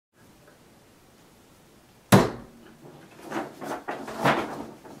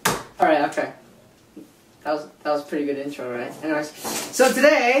Alright, okay. That was a pretty good intro, right? Anyways, so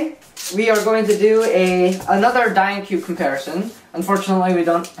today we are going to do another Dayan cube comparison. Unfortunately, we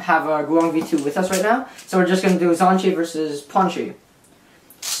don't have a Guang V2 with us right now, so we're just going to do Zhanchi versus Panshi.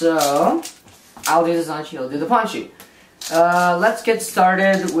 So, I'll do the Zhanchi, he'll do the Panshi. Let's get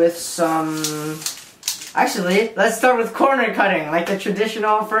started with some... Actually, let's start with corner cutting, like the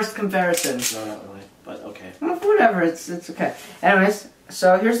traditional first comparison. No, not really, but okay. Well, whatever, it's okay. Anyways,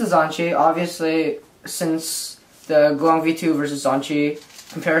 so here's the Zhanchi. Obviously, since the Guang V2 versus Zhanchi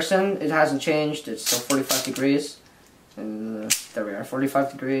comparison, it hasn't changed. It's still 45 degrees. And there we are,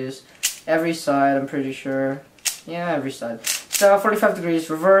 45 degrees. Every side, I'm pretty sure. Yeah, every side. So 45 degrees.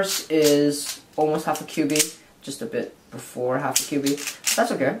 Reverse is almost half a cubie, just a bit before half a cubie.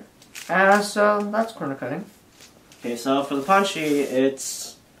 That's okay. So that's corner cutting. Okay, so for the Panshi,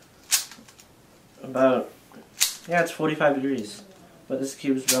 it's about, yeah, it's 45 degrees. But this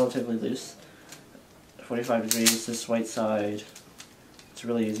cube is relatively loose. 45 degrees, this white side, it's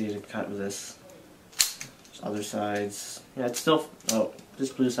really easy to cut with this. Other sides, yeah, it's still, oh, this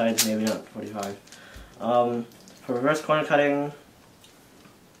blue side is maybe not 45. For reverse corner cutting, we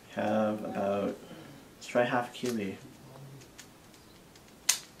have about, let's try half a cubie.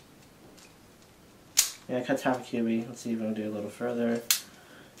 Yeah, it cuts half a cubie. Let's see if we can do a little further.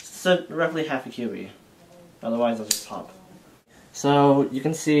 So roughly half a cubie. Otherwise, I'll just pop. So you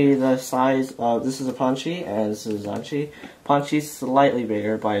can see the size of this is a Panshi and this is a Zhanchi. Panshi's slightly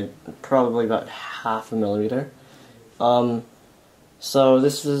bigger by probably about half a millimeter. So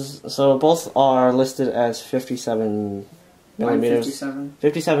both are listed as 57 millimeters.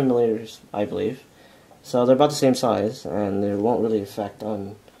 57 millimeters, I believe. So they're about the same size, and they won't really affect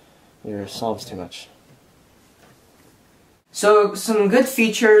on your solves too much. So some good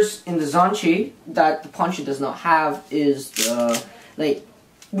features in the Zhanchi that the Panshi does not have is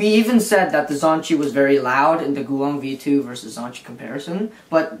we even said that the Zhanchi was very loud in the Guang V2 versus Zhanchi comparison,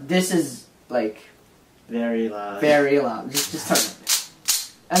 but this is like very loud. Very loud. Just turn it.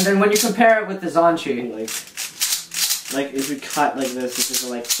 And then when you compare it with the Zhanchi, like if you cut like this is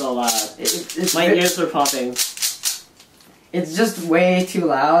like so loud. My ears are popping. It's just way too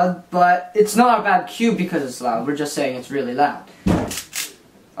loud, but it's not a bad cube because it's loud. We're just saying it's really loud.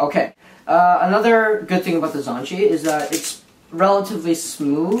 Okay. Another good thing about the Zhanchi is that it's relatively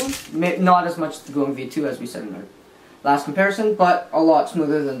smooth. Not as much as the Guang V2 as we said in our last comparison, but a lot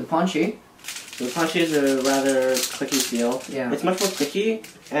smoother than the Panshi. So the Panshi is a rather clicky feel. Yeah. It's much more clicky,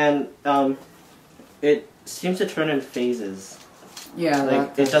 and it seems to turn in phases. Yeah.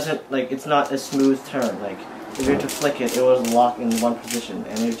 Like it doesn't it's not a smooth turn. Like if you were to flick it, it will lock in one position,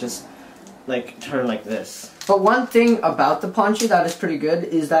 and it just turn like this. But one thing about the Panshi that is pretty good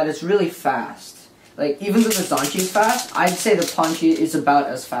is that it's really fast. Like even though the Zhanchi is fast, I'd say the Panshi is about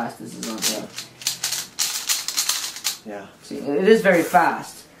as fast as the Zhanchi. Yeah. See, it is very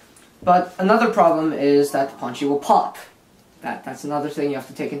fast. But another problem is that the Panshi will pop. That's another thing you have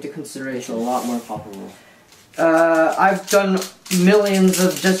to take into consideration. It's a lot more poppable. I've done millions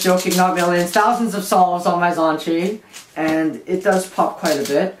of, just joking, not millions, thousands of solves on my Zhanchi, and it does pop quite a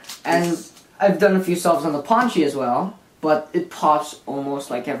bit. And I've done a few solves on the Panshi as well, but it pops almost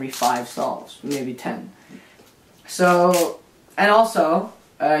like every 5 solves, maybe 10. So, and also,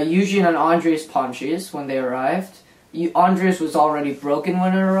 Eugene and Andre's Panshis, when they arrived, Andre's was already broken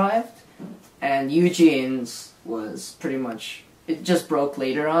when it arrived, and Eugene's was pretty much... it just broke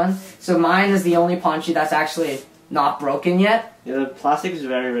later on. So mine is the only Panshi that's actually not broken yet. Yeah, the plastic is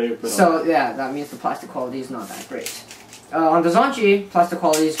very, very brittle. So yeah, that means the plastic quality is not that great. On the Zhanchi, plastic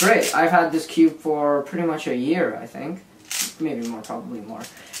quality is great. I've had this cube for pretty much a year, I think. Maybe more, probably more.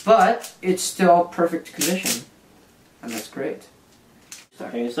 But it's still perfect condition. And that's great.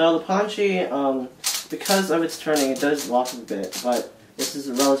 Okay, so the Panshi, because of its turning, it does lock a bit, but this is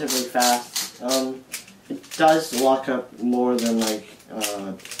relatively fast. It does lock up more than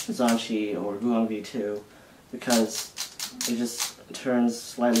Zhanchi or Guang V2 because it just turns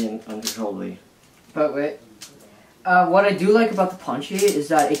slightly uncontrollably. But wait, what I do like about the Panshi is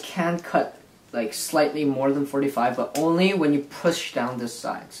that it can cut slightly more than 45, but only when you push down this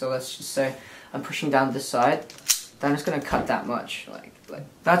side. So let's just say I'm pushing down this side, then it's gonna cut that much.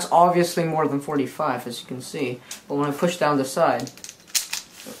 That's obviously more than 45, as you can see. But when I push down the side.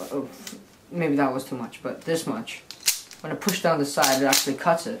 Maybe that was too much, but this much. When I push down the side, it actually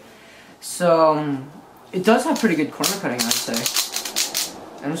cuts it. So, it does have pretty good corner cutting, I'd say.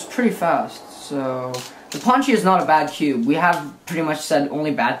 And it's pretty fast. So, the Panshi is not a bad cube. We have pretty much said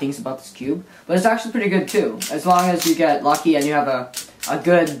only bad things about this cube. But it's actually pretty good too. As long as you get lucky and you have a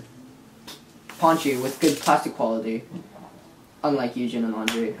good Panshi with good plastic quality. unlike Eugene and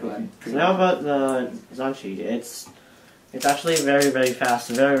Jun, who had So now about the Zhanchi. It's actually very, very fast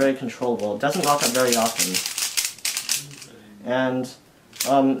and very, very controllable. It doesn't lock up very often. And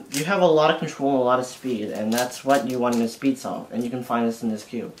you have a lot of control and a lot of speed, and that's what you want in a speed solve. And you can find this in this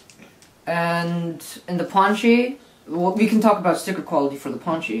cube. And in the Panshi, well, we can talk about sticker quality for the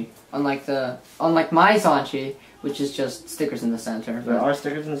Panshi. Unlike my Zhanchi, which is just stickers in the center. There are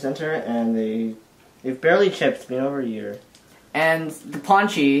stickers in the center, and they've barely chipped. It's been over a year. And the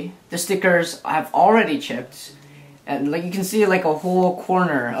Panshi, the stickers have already chipped. And like you can see, like a whole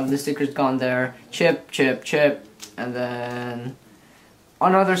corner of the stickers gone there. Chip, chip, chip, and then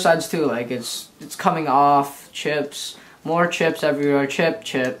on other sides too. Like it's coming off, chips, more chips everywhere, chip,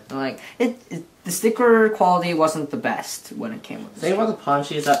 chip. And like the sticker quality wasn't the best when it came with. The thing about the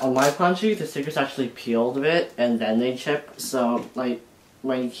Panshi is that on my Panshi, the stickers actually peeled a bit and then they chip. So like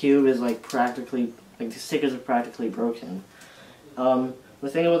my cube is like practically the stickers are practically broken. The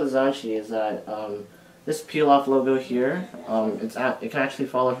thing about the Zhanchi is that this peel-off logo here, it can actually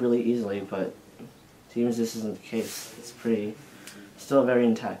fall off really easily, but it seems this isn't the case. It's still very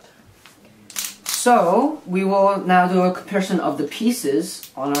intact. So, we will now do a comparison of the pieces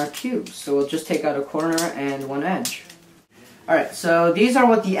on our cubes. So we'll just take out a corner and one edge. Alright, so these are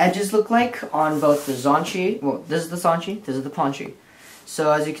what the edges look like on both the Zhanchi. Well, this is the Zhanchi, this is the Panshi.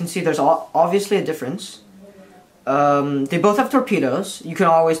 So as you can see, there's obviously a difference. They both have torpedoes. You can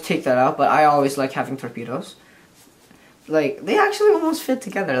always take that out, but I always like having torpedoes. Like, they actually almost fit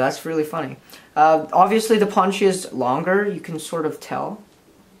together. That's really funny. Obviously, the Panshi is longer. You can sort of tell.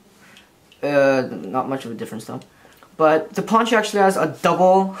 Not much of a difference, though. But the Panshi actually has a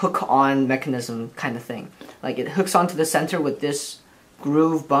double hook-on mechanism kind of thing. Like, it hooks onto the center with this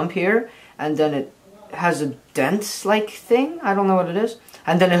groove bump here, and then it has a dent-like thing. I don't know what it is.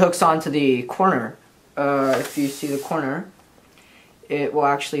 And then it hooks onto the corner. If you see the corner, it will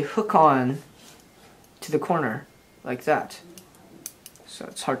actually hook on to the corner like that. So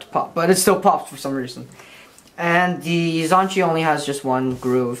it's hard to pop, but it still pops for some reason. And the Zhanchi only has just one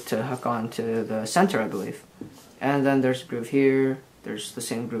groove to hook on to the center, I believe. And then there's a groove here, there's the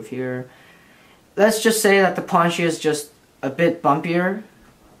same groove here. Let's just say that the Panshi is just a bit bumpier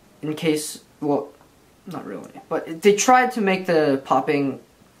in case, well, not really, but they tried to make the popping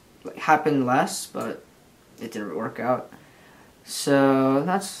happen less, but it didn't work out. So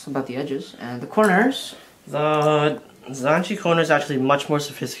that's about the edges. And the corners. The Zhanchi corner is actually much more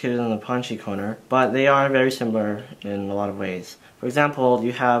sophisticated than the Panshi corner, but they are very similar in a lot of ways. For example,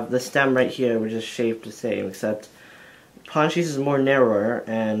 you have the stem right here, which is shaped the same, except Panshi's is more narrower,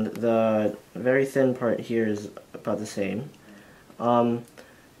 and the very thin part here is about the same. The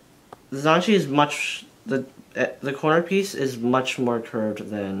Zhanchi is the corner piece is much more curved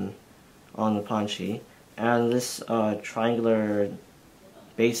than on the Panshi, and this triangular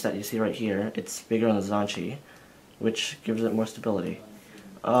base that you see right here, it's bigger on the Zhanchi, which gives it more stability.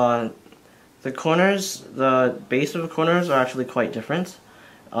 The corners, the base of the corners are actually quite different.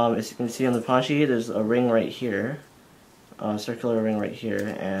 As you can see on the Panshi, there's a ring right here, a circular ring right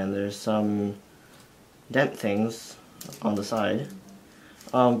here, and there's some dent things on the side.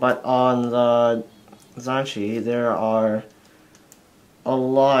 But on the Zhanchi, there are a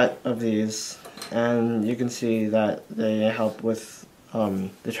lot of these, and you can see that they help with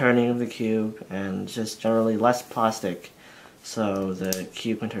the turning of the cube and just generally less plastic, so the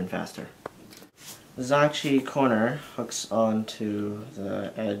cube can turn faster. The Zhanchi corner hooks onto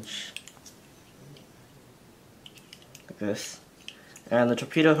the edge like this, and the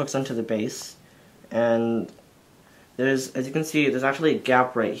torpedo hooks onto the base, and as you can see, there's actually a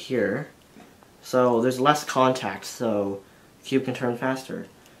gap right here, so there's less contact, so the cube can turn faster.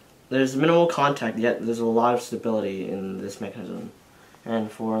 There's minimal contact, yet there's a lot of stability in this mechanism.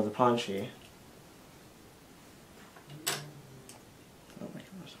 And for the Panshi,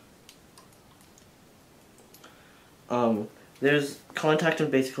 there's contact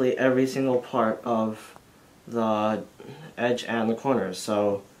in basically every single part of the edge and the corners,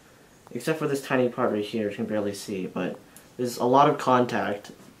 so except for this tiny part right here, which you can barely see, but there's a lot of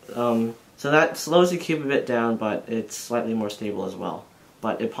contact. So that slows the cube a bit down, but it's slightly more stable as well.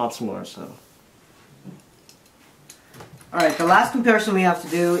 But it pops more, so. Alright, the last comparison we have to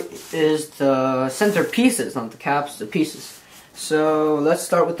do is the center pieces, not the caps, the pieces. So let's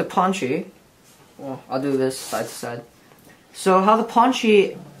start with the Panshi. Well, I'll do this side to side. So how the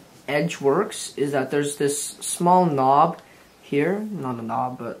Panshi edge works is that there's this small knob here, not a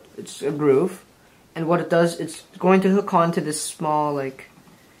knob, but it's a groove. And what it does, it's going to hook onto this small, like,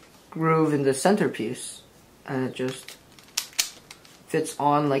 groove in the centerpiece. And it just fits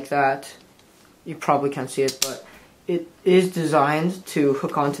on like that. You probably can't see it, but it is designed to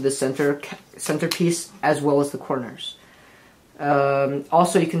hook onto the centerpiece as well as the corners.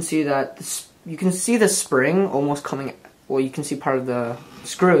 Also, you can see that you can see the spring almost coming. Well, you can see part of the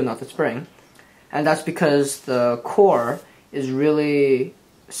screw, not the spring, and that's because the core is really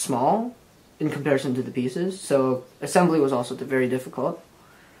small in comparison to the pieces. So assembly was also very difficult,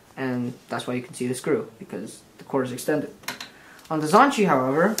 and that's why you can see the screw, because the core is extended. On the Zhanchi,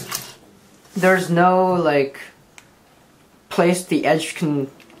 however, there's no like place the edge can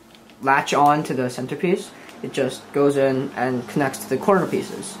latch on to the centerpiece. It just goes in and connects to the corner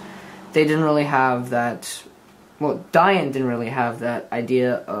pieces. They didn't really have that. Well, Dayan didn't really have that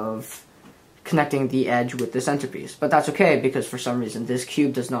idea of connecting the edge with the centerpiece, but that's okay because for some reason this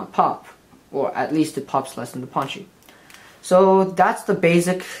cube does not pop, or at least it pops less than the Panshi. So that's the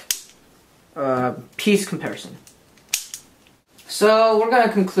basic piece comparison. So we're going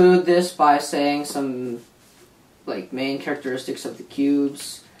to conclude this by saying some like main characteristics of the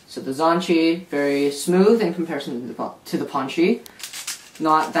cubes. So the Zhanchi, very smooth in comparison to the Panshi,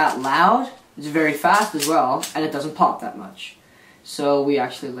 not that loud. It's very fast as well, and it doesn't pop that much. So we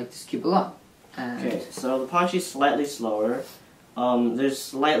actually like this cube a lot. Okay, so the Panshi is slightly slower. There's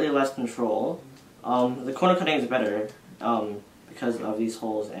slightly less control. The corner cutting is better because of these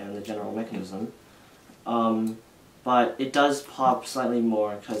holes and the general mechanism. But it does pop slightly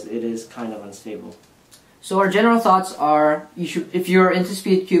more because it is kind of unstable. So our general thoughts are, you should, if you're into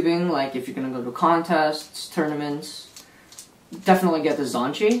speed cubing, like if you're going to go to contests, tournaments, definitely get the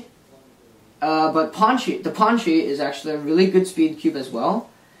Zhanchi. But the Panshi is actually a really good speed cube as well.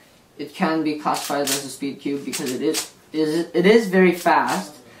 It can be classified as a speed cube because it is very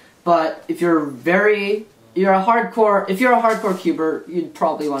fast. But if you're a hardcore cuber, you'd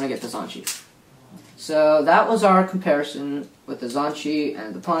probably want to get the Zhanchi. So that was our comparison with the Zhanchi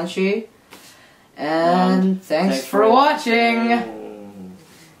and the Panshi. And thanks for watching.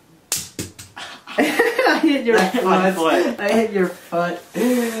 I hit your foot. I hit your foot.